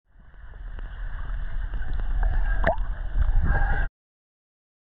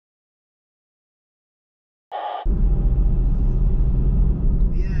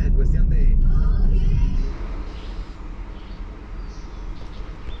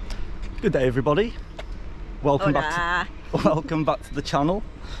Good day everybody, welcome back to the channel.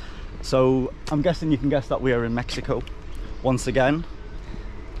 So I'm guessing you can guess that we are in Mexico once again.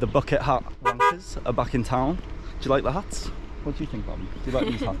 The bucket hat rankers are back in town. Do you like the hats? What do you think, Bobby? Do you like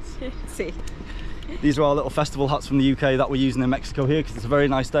these hats? See. These are our little festival hats from the UK that we're using in Mexico here because it's a very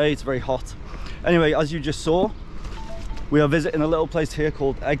nice day, it's very hot. Anyway, as you just saw, we are visiting a little place here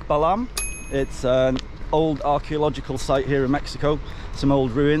called Balam. It's an old archaeological site here in Mexico, some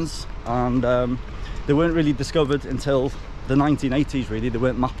old ruins, and they weren't really discovered until the 1980s really. They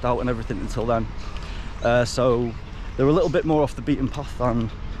weren't mapped out and everything until then. So they're a little bit more off the beaten path than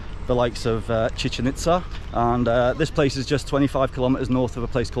the likes of Chichen Itza, and this place is just 25 kilometers north of a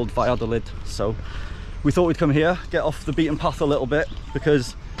place called Valladolid. So we thought we'd come here, get off the beaten path a little bit,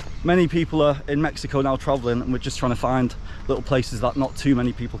 because many people are in Mexico now traveling, and we're just trying to find little places that not too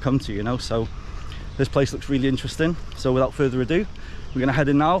many people come to, you know. So this place looks really interesting. So without further ado, we're going to head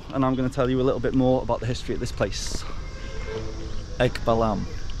in now, and I'm going to tell you a little bit more about the history of this place. Balam,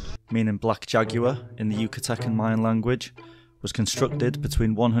 meaning black jaguar in the Yucatan Mayan language, was constructed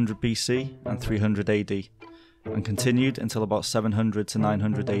between 100 BC and 300 AD and continued until about 700 to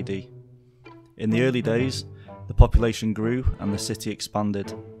 900 AD. In the early days, the population grew and the city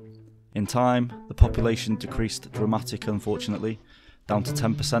expanded. In time, the population decreased dramatically, unfortunately, down to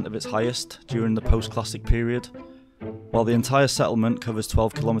 10% of its highest during the post-classic period. While the entire settlement covers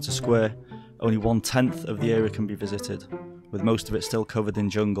 12 kilometers square, only 1/10 of the area can be visited, with most of it still covered in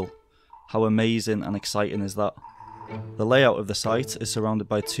jungle. How amazing and exciting is that? The layout of the site is surrounded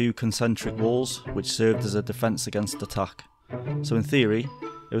by two concentric walls which served as a defence against attack. So in theory,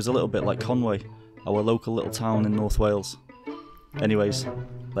 it was a little bit like Conway, our local little town in North Wales. Anyways,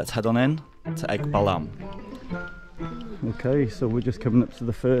 let's head on in to Balam. Okay, so we're just coming up to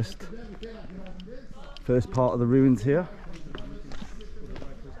the first part of the ruins here.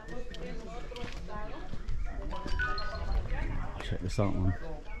 Check this out, man.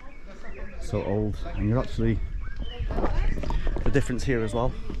 So old, and you're actually, the difference here as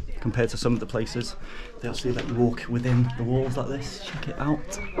well compared to some of the places, they actually let you walk within the walls like this. Check it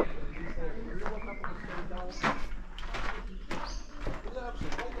out.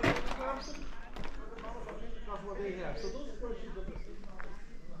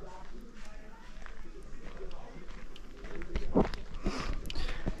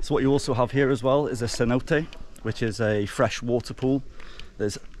 So what you also have here as well is a cenote, which is a fresh water pool.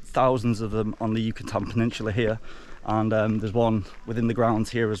 There's thousands of them on the Yucatan peninsula here, and there's one within the grounds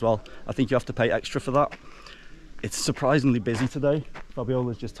here as well. I think you have to pay extra for that. It's surprisingly busy today.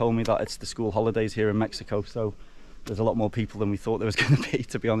 Fabiola's just told me that it's the school holidays here in Mexico, so there's a lot more people than we thought there was going to be,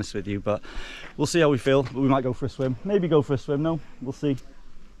 to be honest with you. But we'll see how we feel. We might go for a swim, maybe go for a swim. No, we'll see.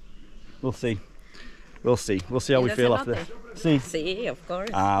 We'll see how we feel after this. See, of course.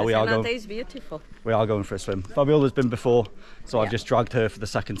 We are going. Is beautiful. We are going for a swim. Fabiola's been before, so yeah. I've just dragged her for the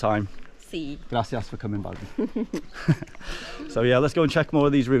second time. See. Gracias for coming, baby. So yeah, let's go and check more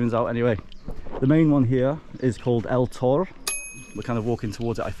of these ruins out anyway. The main one here is called El Tor. We're kind of walking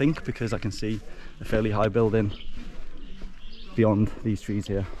towards it, I think, because I can see a fairly high building beyond these trees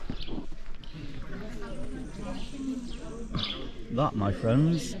here. That, my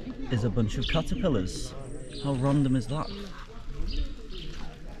friends, is a bunch of caterpillars. How random is that?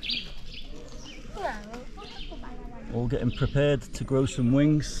 All getting prepared to grow some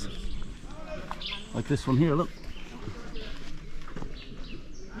wings. Like this one here, look.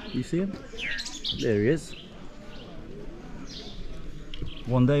 You see him? There he is.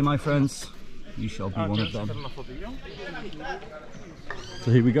 One day, my friends, you shall be one of them.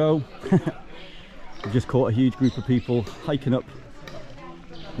 So here we go. We just caught a huge group of people hiking up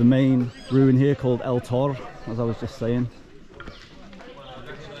the main ruin here called El Tor, as I was just saying.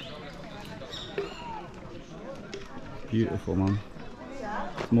 Beautiful, man.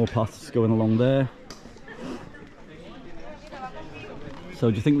 Some more paths going along there. So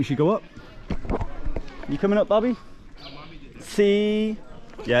do you think we should go up? You coming up, Bobby? See?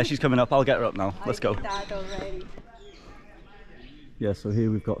 Yeah, she's coming up. I'll get her up now. Let's go. Yeah, so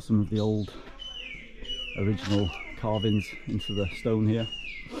here we've got some of the old original carvings into the stone here.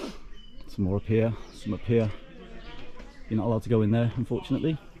 Some more up here, some up here. You're not allowed to go in there,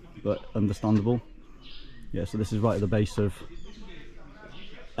 unfortunately, but understandable. Yeah, so this is right at the base of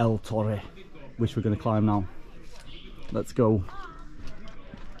El Torre, which we're going to climb now. Let's go.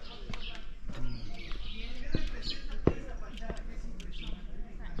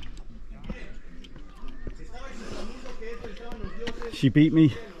 She beat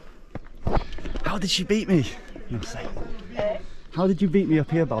me. How did she beat me? No say. How did you beat me up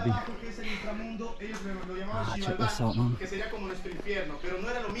here, Bobby? Ah, check this out, man.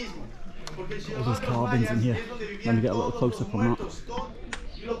 There's carvings in here. Let me get a little close up on that.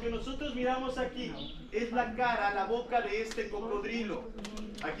 Lo que nosotros miramos aquí es la cara, la boca de este cocodrilo.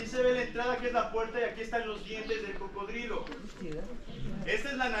 Aquí se ve la entrada que es la puerta y aquí están los dientes del cocodrilo. Esta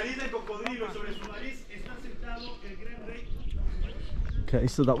es la nariz del cocodrilo. Sobre su nariz está sentado el gran rey. Okay,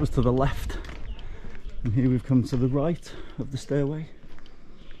 so that was to the left. And here we've come to the right of the stairway.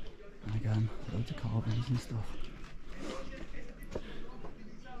 And again, loads of carvings and stuff.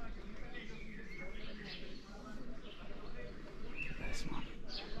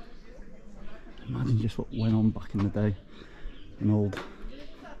 Imagine just what went on back in the day. An old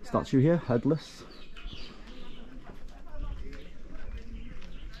statue here, headless.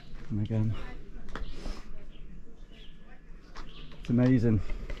 And again, it's amazing,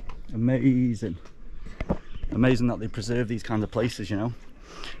 amazing, amazing that they preserve these kind of places, you know.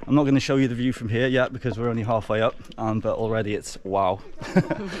 I'm not going to show you the view from here yet because we're only halfway up, but already it's wow.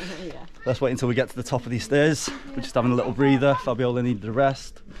 Yeah. Let's wait until we get to the top of these stairs. We're just having a little breather. Fabiola needed a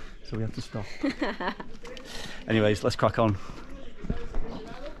rest, so we had to stop. Anyways, let's crack on.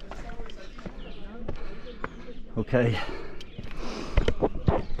 Okay,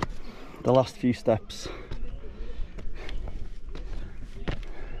 the last few steps.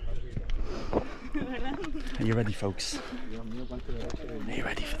 Are you ready, folks? Are you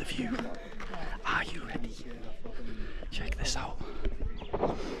ready for the view? Are you ready? Check this out.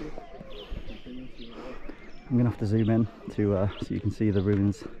 I'm gonna have to zoom in to so you can see the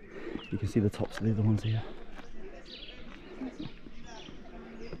ruins. You can see the tops of the other ones here.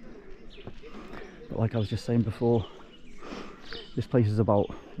 But like I was just saying before, this place is about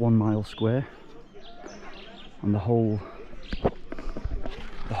 1 mile square, and the whole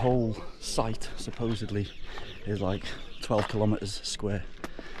site supposedly is like 12 kilometers square.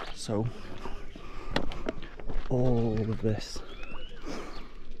 So all of this,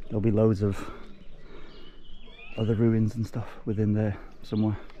 there'll be loads of other ruins and stuff within there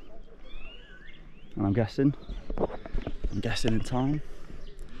somewhere. And I'm guessing in time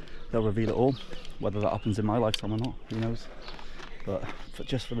they'll reveal it all. Whether that happens in my lifetime or not, who knows? But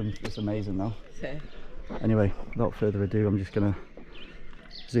just for them, it's amazing though. Anyway, without further ado, I'm just gonna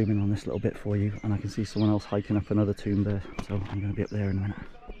zoom in on this little bit for you, and I can see someone else hiking up another tomb there, so I'm gonna be up there in a minute.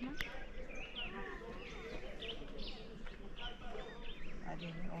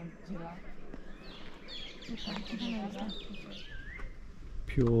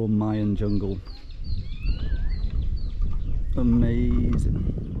 Pure Mayan jungle.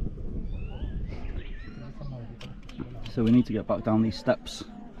 Amazing. So we need to get back down these steps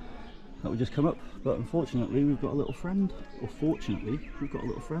that we just come up, but unfortunately we've got a little friend, or fortunately we've got a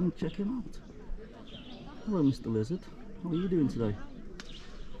little friend. Check him out. Hello, Mr. Lizard. How are you doing today?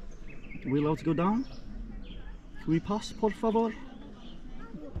 Are we allowed to go down? Can we pass, por favor?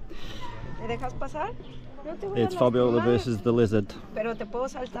 ¿Me dejas pasar? No te voy It's a Fabiola lastimar. versus the lizard. ¿Pero te puedo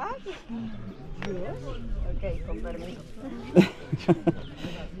saltar? Ok, con permiso.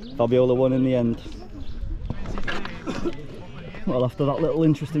 Fabiola won in the end. Well, after that little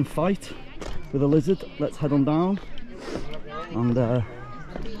interesting fight with a lizard, let's head on down, and I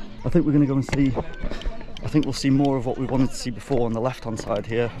think we're going to go and see, I think we'll see more of what we wanted to see before on the left hand side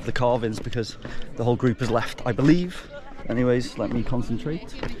here of the carvings, because the whole group has left, I believe. Anyways, let me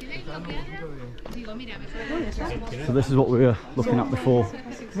concentrate. So this is what we were looking at before,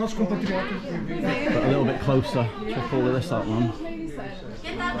 but a little bit closer. Check all of this out, man.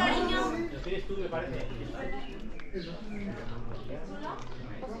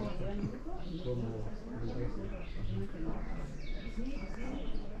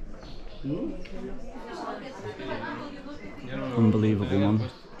 Unbelievable, man.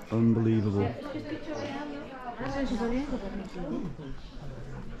 Unbelievable.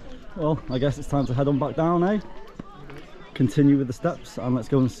 Well, I guess it's time to head on back down, eh? Continue with the steps, and let's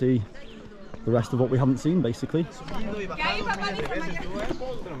go and see the rest of what we haven't seen, basically.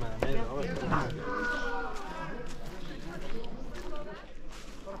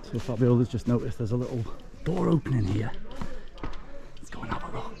 So Fabiola's just noticed there's a little door opening here. Let's go and have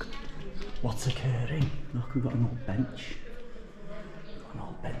a look. What's occurring? Look, we've got an old bench. An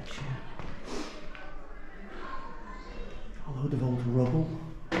old bench here. A load of old rubble.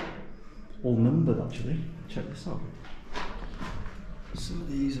 All numbered, actually. Check this out. Some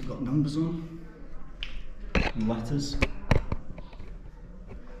of these have got numbers on. And letters.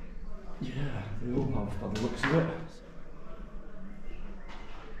 Yeah, they all have by the looks of it.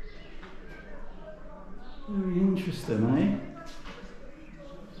 Very interesting, eh?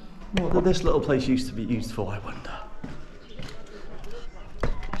 What did this little place used to be used for, I wonder?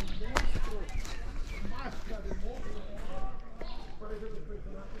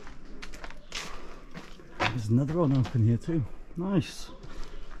 There's another one open here too. Nice.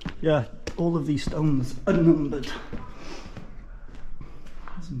 Yeah, all of these stones are numbered.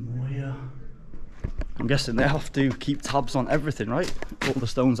 There's more here. I'm guessing they have to keep tabs on everything, right? All the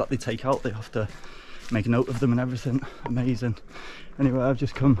stones that they take out, they have to make note of them and everything. Amazing. Anyway, I've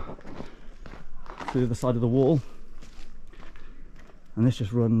just come through the side of the wall, and this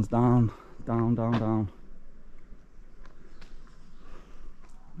just runs down, down, down, down.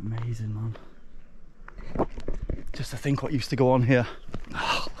 Amazing, man. Just to think what used to go on here.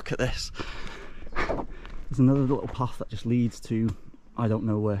 Oh, look at this. There's another little path that just leads to I don't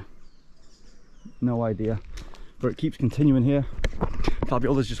know where. No idea. But it keeps continuing here.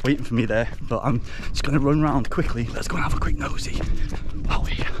 Fabiola's just waiting for me there, but I'm just going to run around quickly. Let's go and have a quick nosy while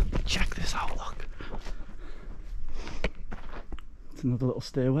we check this out. Look. It's another little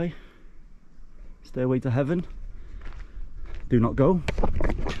stairway. Stairway to heaven. Do not go.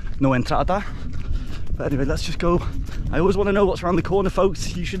 No entrada. But anyway, let's just go. I always want to know what's around the corner,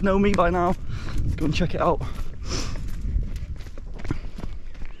 folks. You should know me by now. Let's go and check it out.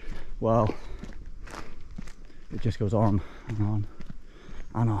 Well, it just goes on and on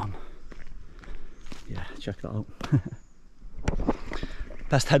and on. Yeah, check that out.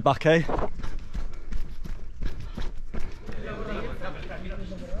 Best head back, eh?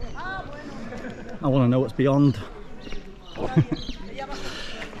 I want to know what's beyond.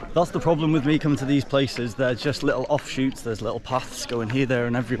 That's the problem with me coming to these places. They're just little offshoots. There's little paths going here, there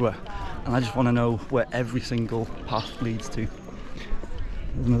and everywhere, and I just want to know where every single path leads to.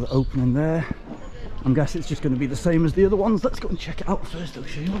 There's another opening there. I'm guessing it's just going to be the same as the other ones. Let's go and check it out first,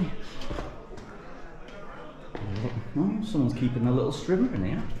 shall we? Oh, someone's keeping a little strimmer in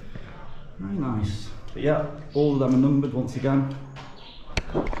here. Very nice. But yeah, all of them are numbered once again.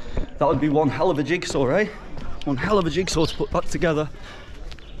 That would be one hell of a jigsaw, eh? One hell of a jigsaw to put back together.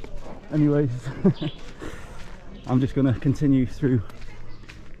 Anyways, I'm just going to continue through.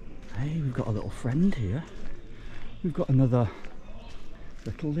 Hey, we've got a little friend here. We've got another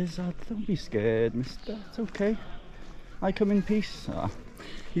little lizard. Don't be scared, mister. It's okay. I come in peace. Ah,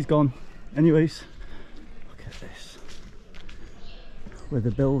 he's gone. Anyways, look at this. Where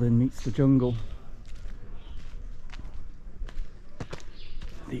the building meets the jungle.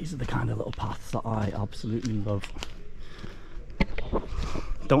 These are the kind of little paths that I absolutely love.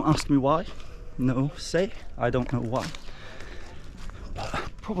 Don't ask me why. No, say I don't know why. But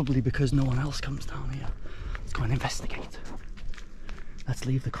probably because no one else comes down here. Let's go and investigate. Let's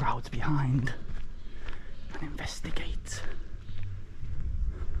leave the crowds behind and investigate.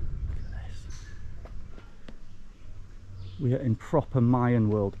 Look at this. We are in proper Mayan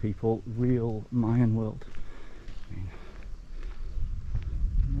world, people. Real Mayan world. I mean,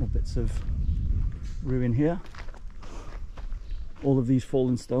 more bits of ruin here. All of these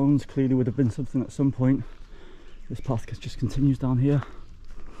fallen stones clearly would have been something at some point. This path just continues down here.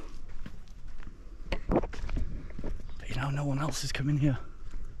 But you know, no one else is coming here.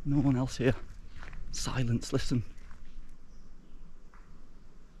 No one else here. Silence, listen.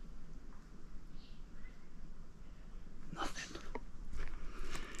 Nothing.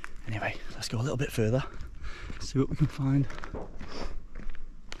 Anyway, let's go a little bit further. See what we can find.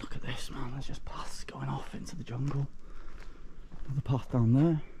 Look at this, man. There's just paths going off into the jungle. Another path down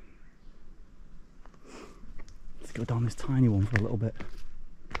there. Let's go down this tiny one for a little bit.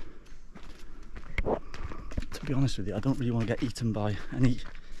 To be honest with you, I don't really want to get eaten by any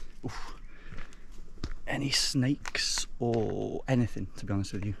snakes or anything, to be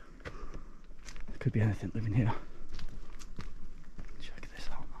honest with you. There could be anything living here. Check this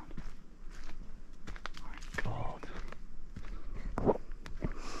out, man. My God.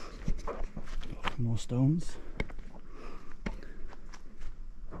 More stones.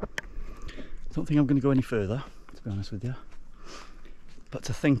 I don't think I'm going to go any further, to be honest with you. But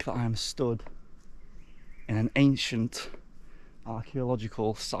to think that I am stood in an ancient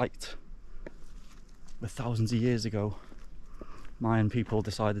archaeological site where thousands of years ago Mayan people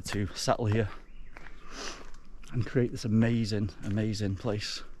decided to settle here and create this amazing, amazing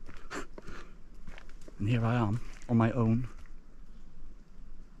place. And here I am on my own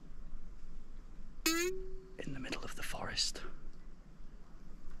in the middle of the forest.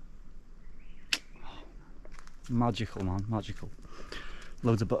 Magical, man, magical.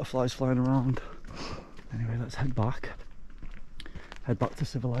 Loads of butterflies flying around. Anyway, let's head back to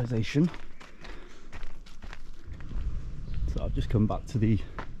civilization. So I've just come back to the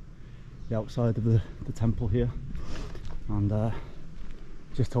outside of the temple here, and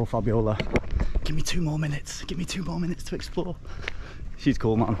just told Fabiola, give me 2 more minutes, give me 2 more minutes to explore. She's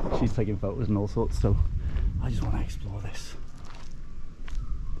cool, man. She's taking photos and all sorts, so I just want to explore this.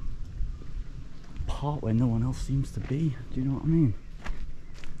 part where no one else seems to be. Do you know what I mean?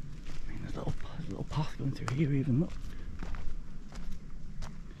 I mean, there's a little path going through here even, look.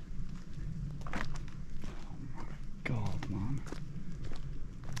 Oh my god, man.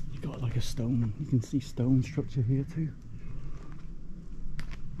 You've got like a stone, you can see stone structure here too.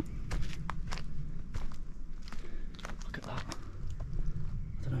 Look at that.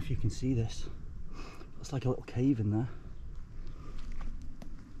 I don't know if you can see this. It's like a little cave in there.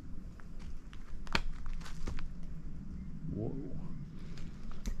 Whoa.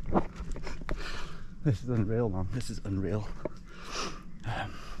 This is unreal, man. This is unreal.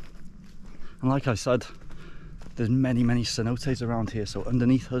 And like I said, there's many cenotes around here. So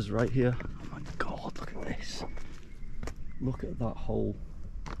underneath us right here, oh my god, look at this. Look at that hole.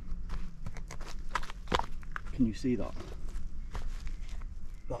 Can you see that?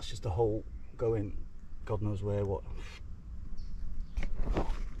 That's just a hole going God knows where, what.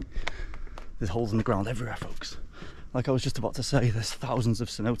 There's holes in the ground everywhere, folks. Like I was just about to say, there's thousands of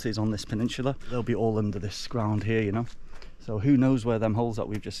cenotes on this peninsula. They'll be all under this ground here, you know. So who knows where them holes that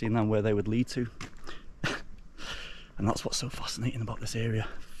we've just seen then, where they would lead to. And that's what's so fascinating about this area.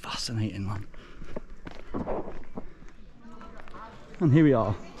 Fascinating, man. And here we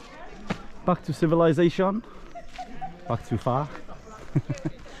are. Back to civilization. Back too far.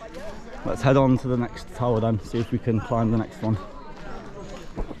 Let's head on to the next tower then, see if we can climb the next one.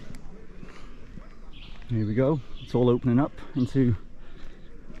 Here we go. It's all opening up into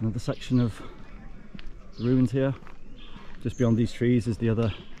another section of the ruins here. Just beyond these trees is the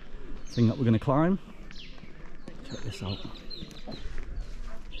other thing that we're going to climb. Check this out.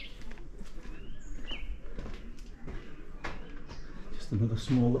 Just another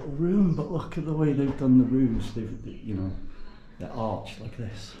small little room, but look at the way they've done the roofs. They've, you know, they're arched like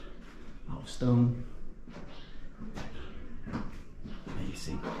this, out of stone.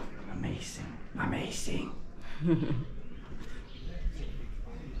 Amazing, amazing, amazing.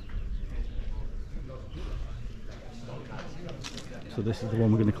 So this is the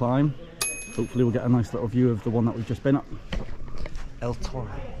one we're going to climb. Hopefully we'll get a nice little view of the one that we've just been at. El Toro.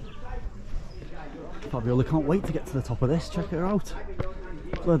 Fabiola can't wait to get to the top of this. Check her out.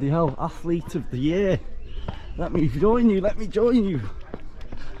 Bloody hell, athlete of the year. Let me join you, let me join you.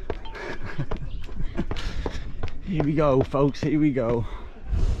 Here we go, folks, here we go.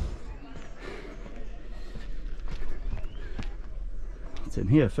 What's in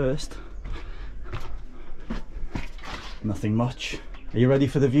here first? Nothing much. Are you ready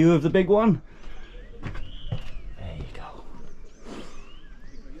for the view of the big one? There you go.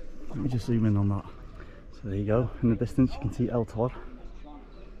 Let me just zoom in on that. So there you go. In the distance you can see El Tor.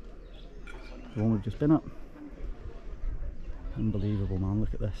 The one we've just been at. Unbelievable, man,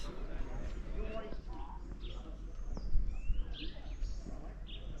 look at this.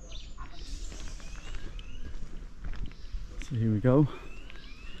 So here we go.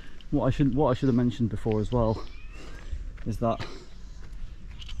 What I should have mentioned before as well is that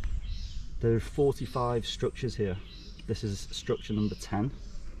there are 45 structures here. This is structure number 10.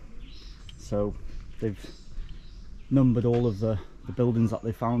 So they've numbered all of the buildings that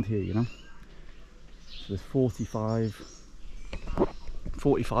they found here, you know. So there's 45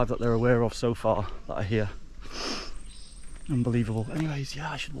 that they're aware of so far that are here. Unbelievable. Anyways,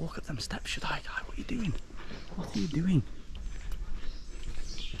 yeah, I should walk up them steps, should I? Guy, what are you doing? What are you doing?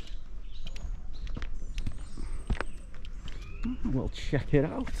 We'll check it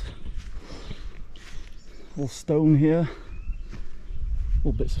out. All stone here.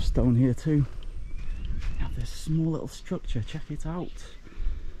 All bits of stone here too. You have this small little structure, check it out.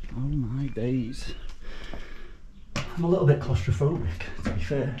 Oh my days. I'm a little bit claustrophobic, to be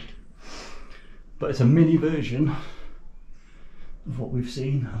fair. But it's a mini version of what we've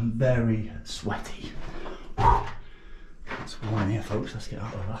seen. I'm very sweaty. It's warm in here, folks, let's get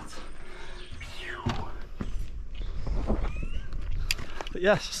out of that. But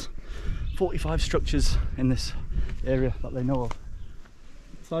yes, 45 structures in this area that they know of.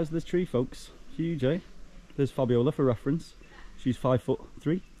 The size of this tree, folks, huge, eh? There's Fabiola for reference. She's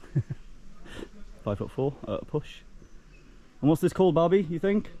 5'3", 5'4" at a push. And what's this called, Barbie, you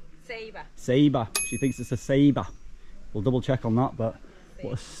think? Ceiba. Ceiba. She thinks it's a ceiba. We'll double check on that, but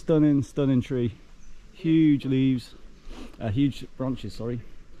what a stunning, stunning tree. Huge leaves, huge branches, sorry.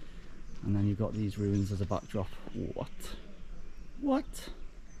 And then you've got these ruins as a backdrop. What? What?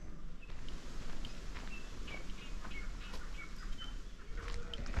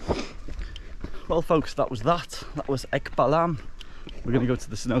 Well, folks, that was that. That was Balam. We're going to go to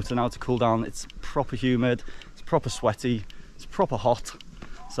the cenote now to cool down. It's proper humid, it's proper sweaty, it's proper hot.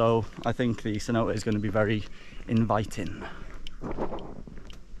 So I think the cenote is going to be very inviting.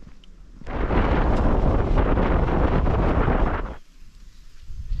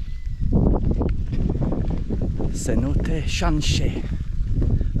 CENOTE X-Canche.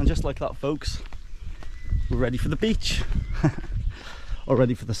 And just like that, folks, we're ready for the beach. Or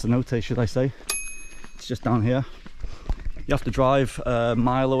ready for the cenote, should I say. It's just down here. You have to drive a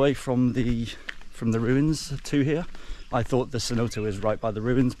mile away from the ruins to here. I thought the cenote was right by the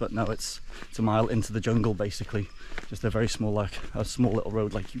ruins, but no, it's a mile into the jungle basically. Just a very small, like a small little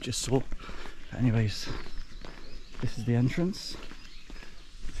road like you just saw. But anyways, this is the entrance.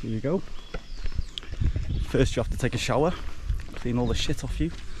 So here you go. First you have to take a shower, clean all the shit off you,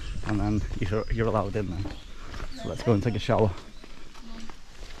 and then you're allowed in then. So let's go and take a shower.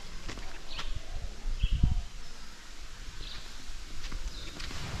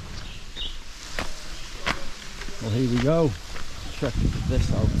 Well, here we go. Check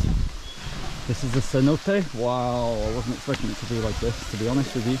this out. This is the cenote. Wow, I wasn't expecting it to be like this, to be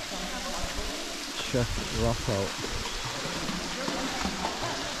honest with you. Check that out.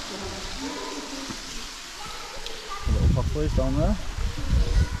 A little pathways down there.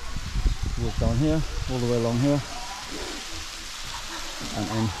 Walk down here, all the way along here, and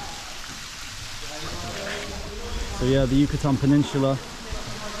in. So yeah, the Yucatan peninsula,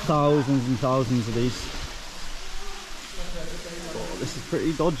 thousands and thousands of these. Oh, this is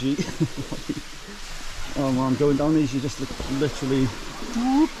pretty dodgy. Oh man, going down these, you just literally.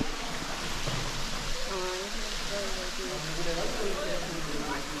 Whoop.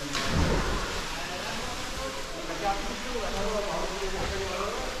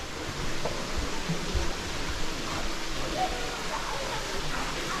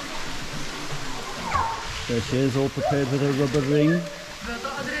 There she is, all prepared with a rubber ring.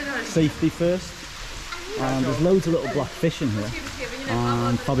 Safety first. And there's loads of little black fish in here.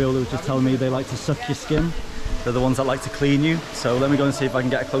 And Fabiola was just telling me they like to suck your skin. They're the ones that like to clean you. So let me go and see if I can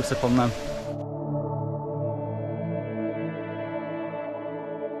get a close up on them.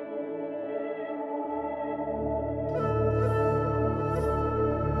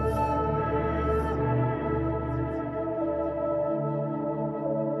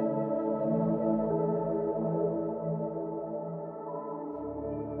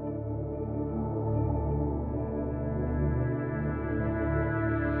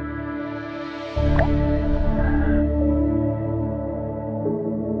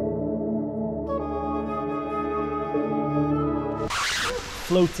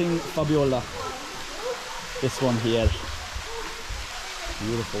 Floating Fabiola. This one here.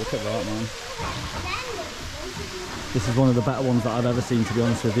 Beautiful, look at that, man. This is one of the better ones that I've ever seen, to be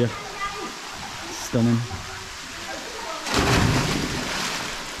honest with you. Stunning.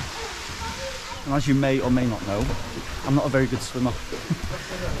 And as you may or may not know, I'm not a very good swimmer.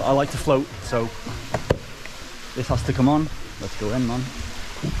 But I like to float, so this has to come on. Let's go in, man.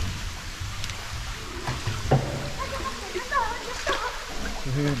 So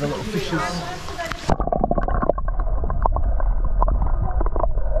here are the little fishes.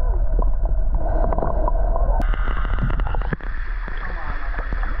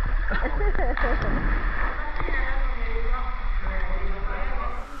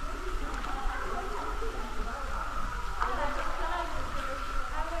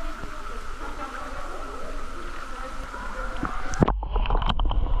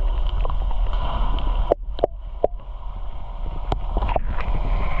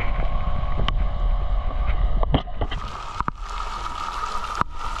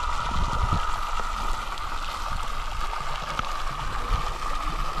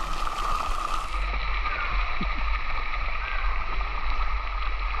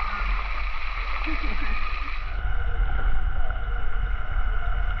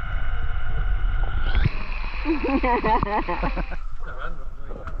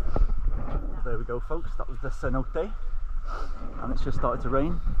 There we go, folks, that was the cenote, and it's just started to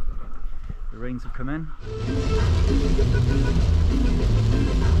rain. The rains have come in.